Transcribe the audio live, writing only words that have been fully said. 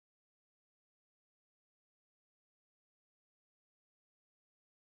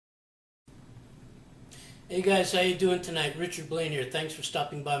Hey guys, how you doing tonight? Richard Blaine here. Thanks for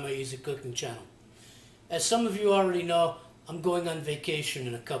stopping by my Easy Cooking channel. As some of you already know, I'm going on vacation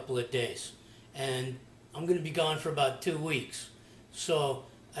in a couple of days. And I'm going to be gone for about 2 weeks. So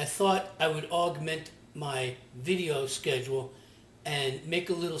I thought I would augment my video schedule and make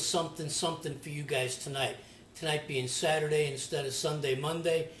a little something for you guys tonight. Tonight being Saturday instead of Sunday,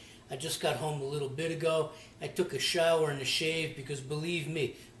 Monday. I just got home a little bit ago. I took a shower and a shave because believe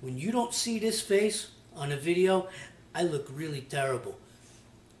me, when you don't see this face on a video, I look really terrible.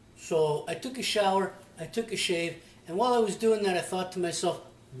 So I took a shower, I took a shave, and while I was doing that I thought to myself,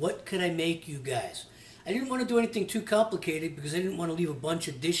 what could I make you guys? I didn't want to do anything too complicated because I didn't want to leave a bunch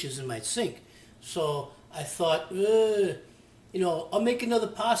of dishes in my sink. So I thought, I'll make another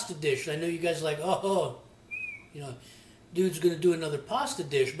pasta dish. I know you guys are like, dude's going to do another pasta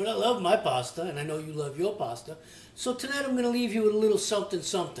dish, but I love my pasta, and I know you love your pasta. So tonight I'm going to leave you with a little something.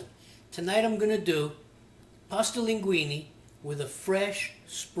 Tonight I'm going to do pasta linguine with a fresh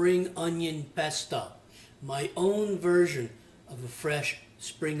spring onion pesto. My own version of a fresh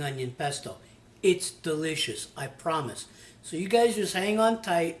spring onion pesto. It's delicious, I promise. So you guys just hang on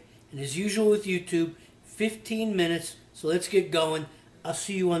tight, and as usual with YouTube, 15 minutes, so let's get going. I'll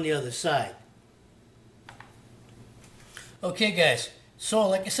see you on the other side. Okay guys, so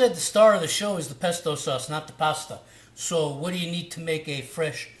like I said, the star of the show is the pesto sauce, not the pasta. So what do you need to make a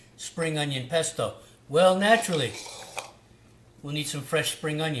fresh spring onion pesto? Well, naturally, we'll need some fresh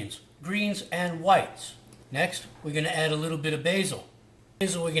spring onions, greens and whites. Next, we're going to add a little bit of basil.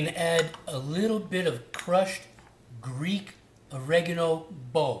 We're going to add a little bit of crushed Greek oregano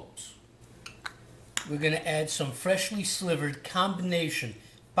bulbs. We're going to add some freshly slivered combination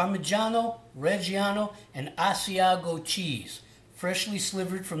Parmigiano, Reggiano, and Asiago cheese, freshly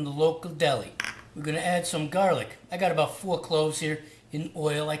slivered from the local deli. We're going to add some garlic. I got about 4 cloves here in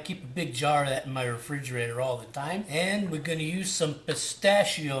oil. I keep a big jar of that in my refrigerator all the time. And we're going to use some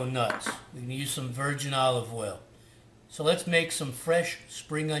pistachio nuts. We're going to use some virgin olive oil. So let's make some fresh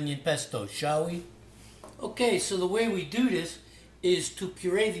spring onion pesto, shall we? Okay, so the way we do this is to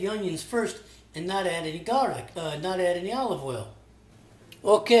puree the onions first and not add any garlic, not add any olive oil.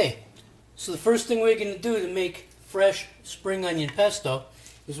 Okay, so the first thing we're going to do to make fresh spring onion pesto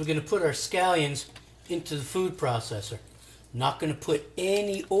is we're going to put our scallions into the food processor. Not going to put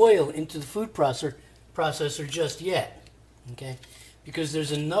any oil into the food processor just yet, okay? Because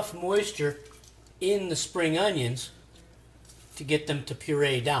there's enough moisture in the spring onions to get them to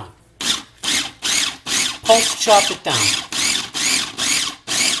puree down. Pulse chop it down.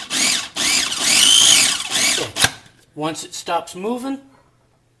 Okay. Once it stops moving,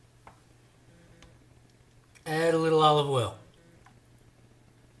 add a little olive oil.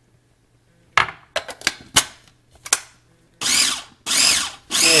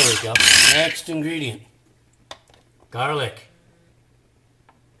 There we go. Next ingredient. Garlic.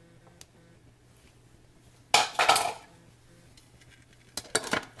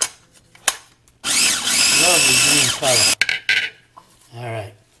 Lovely green color.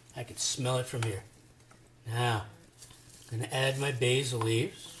 Alright. I can smell it from here. Now, I'm going to add my basil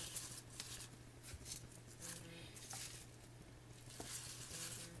leaves.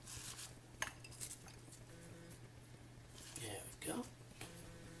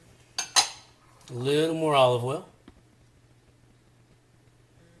 A little more olive oil.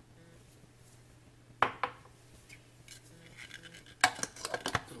 The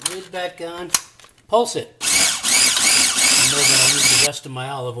lid back on. Pulse it. I know that I'll need the rest of my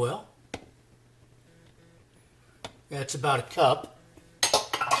olive oil. That's about a cup.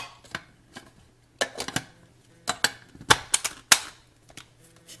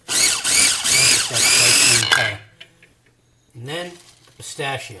 And then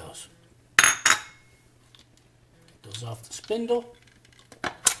pistachios. Those off the spindle.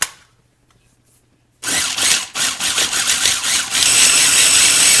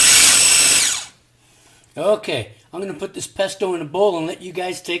 Okay, I'm going to put this pesto in a bowl and let you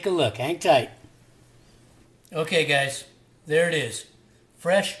guys take a look. Hang tight. Okay guys, there it is.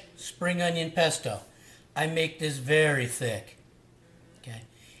 Fresh spring onion pesto. I make this very thick. Okay,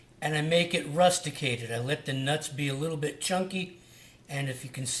 and I make it rusticated. I let the nuts be a little bit chunky, and if you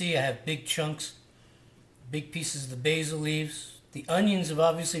can see, I have big chunks. Big pieces of the basil leaves. The onions have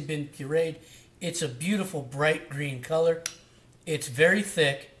obviously been pureed. It's a beautiful bright green color. It's very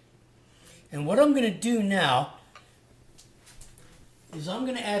thick. And what I'm going to do now is I'm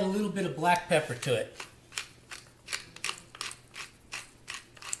going to add a little bit of black pepper to it.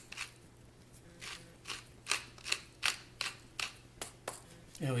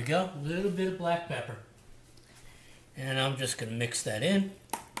 There we go, a little bit of black pepper. And I'm just going to mix that in.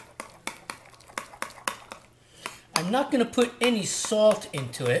 I'm not going to put any salt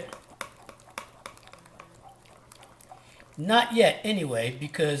into it. Not yet anyway,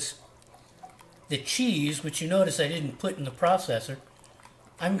 because the cheese, which you notice I didn't put in the processor,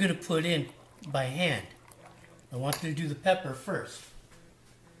 I'm going to put in by hand. I want to do the pepper first.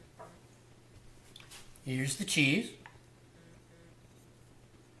 Here's the cheese.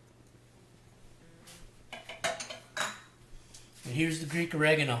 And here's the Greek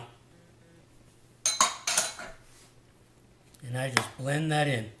oregano. And I just blend that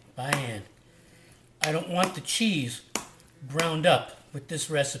in by hand. I don't want the cheese ground up with this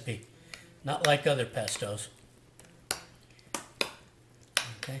recipe, not like other pestos.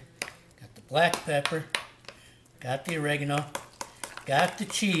 Okay, got the black pepper, got the oregano, got the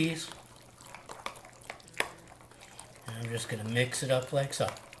cheese, and I'm just going to mix it up like so.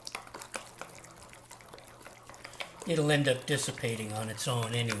 It'll end up dissipating on its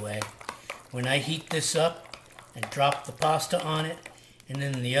own anyway. When I heat this up and drop the pasta on it, and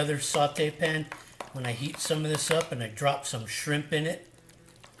then in the other saute pan, when I heat some of this up and I drop some shrimp in it,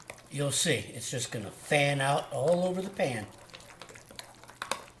 you'll see it's just going to fan out all over the pan.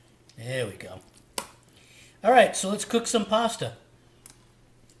 There we go. All right, so let's cook some pasta.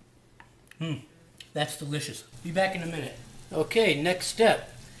 That's delicious. Be back in a minute. Okay, next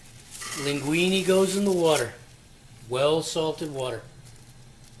step. Linguine goes in the water. Well salted water.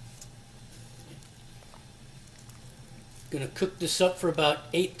 Gonna cook this up for about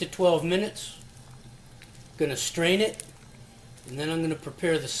 8 to 12 minutes. Gonna strain it, and then I'm gonna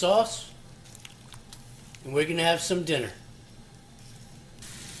prepare the sauce, and we're gonna have some dinner.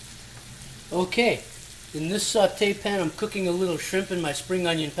 Okay, in this saute pan I'm cooking a little shrimp in my spring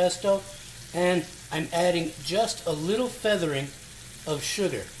onion pesto, and I'm adding just a little feathering of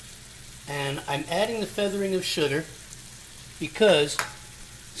sugar. And I'm adding the feathering of sugar because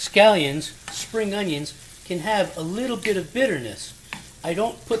scallions, spring onions, can have a little bit of bitterness. I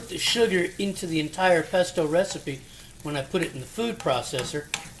don't put the sugar into the entire pesto recipe when I put it in the food processor.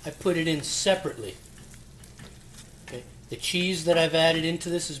 I put it in separately. Okay. The cheese that I've added into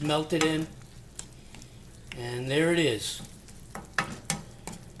this is melted in, and there it is.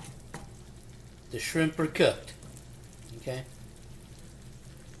 The shrimp are cooked. Okay.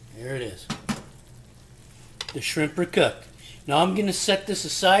 There it is. The shrimp are cooked. Now I'm going to set this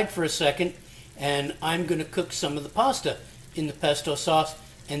aside for a second, and I'm going to cook some of the pasta in the pesto sauce,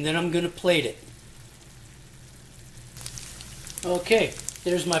 and then I'm going to plate it. Okay,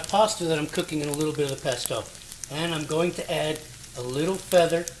 there's my pasta that I'm cooking in a little bit of the pesto. And I'm going to add a little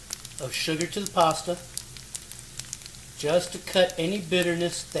feather of sugar to the pasta, just to cut any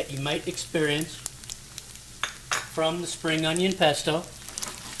bitterness that you might experience from the spring onion pesto.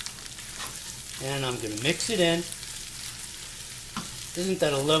 And I'm going to mix it in. Isn't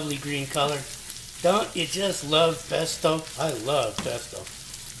that a lovely green color? Don't you just love pesto? I love pesto.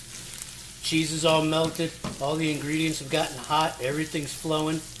 Cheese is all melted. All the ingredients have gotten hot. Everything's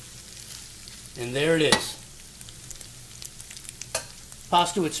flowing. And there it is.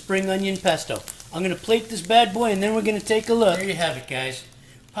 Pasta with spring onion pesto. I'm going to plate this bad boy and then we're going to take a look. There you have it, guys.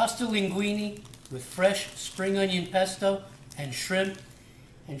 Pasta linguine with fresh spring onion pesto and shrimp.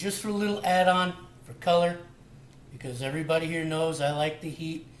 And just for a little add-on for color, because everybody here knows I like to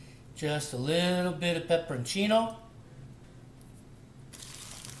heat, just a little bit of pepperoncino.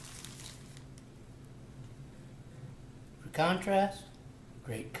 For contrast,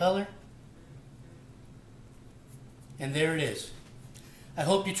 great color. And there it is. I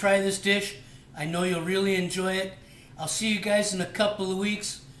hope you try this dish. I know you'll really enjoy it. I'll see you guys in a couple of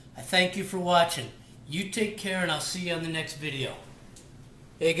weeks. I thank you for watching. You take care, and I'll see you on the next video.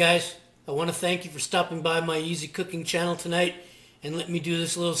 Hey guys, I want to thank you for stopping by my easy cooking channel tonight and let me do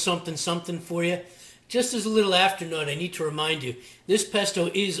this little something for you. Just as a little afternote, I need to remind you, this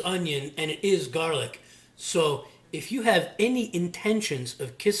pesto is onion and it is garlic. So if you have any intentions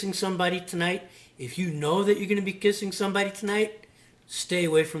of kissing somebody tonight, if you know that you're going to be kissing somebody tonight, stay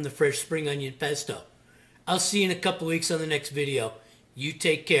away from the fresh spring onion pesto. I'll see you in a couple weeks on the next video. You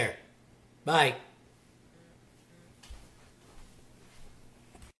take care. Bye.